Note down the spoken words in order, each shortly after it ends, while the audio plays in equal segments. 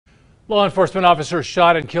Law enforcement officers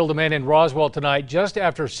shot and killed a man in Roswell tonight just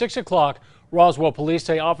after 6 o'clock. Roswell police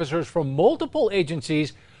say officers from multiple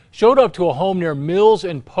agencies showed up to a home near Mills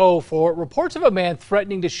and Poe for reports of a man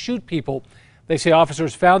threatening to shoot people. They say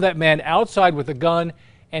officers found that man outside with a gun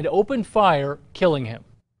and opened fire, killing him.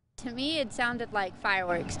 To me, it sounded like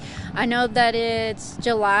fireworks. I know that it's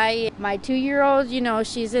July. My 2-year-old,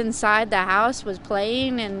 she's inside the house, was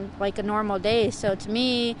playing and like a normal day. So to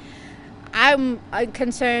me, I'm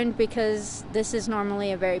concerned because this is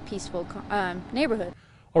normally a very peaceful neighborhood.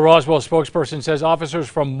 A Roswell spokesperson says officers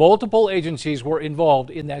from multiple agencies were involved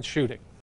in that shooting.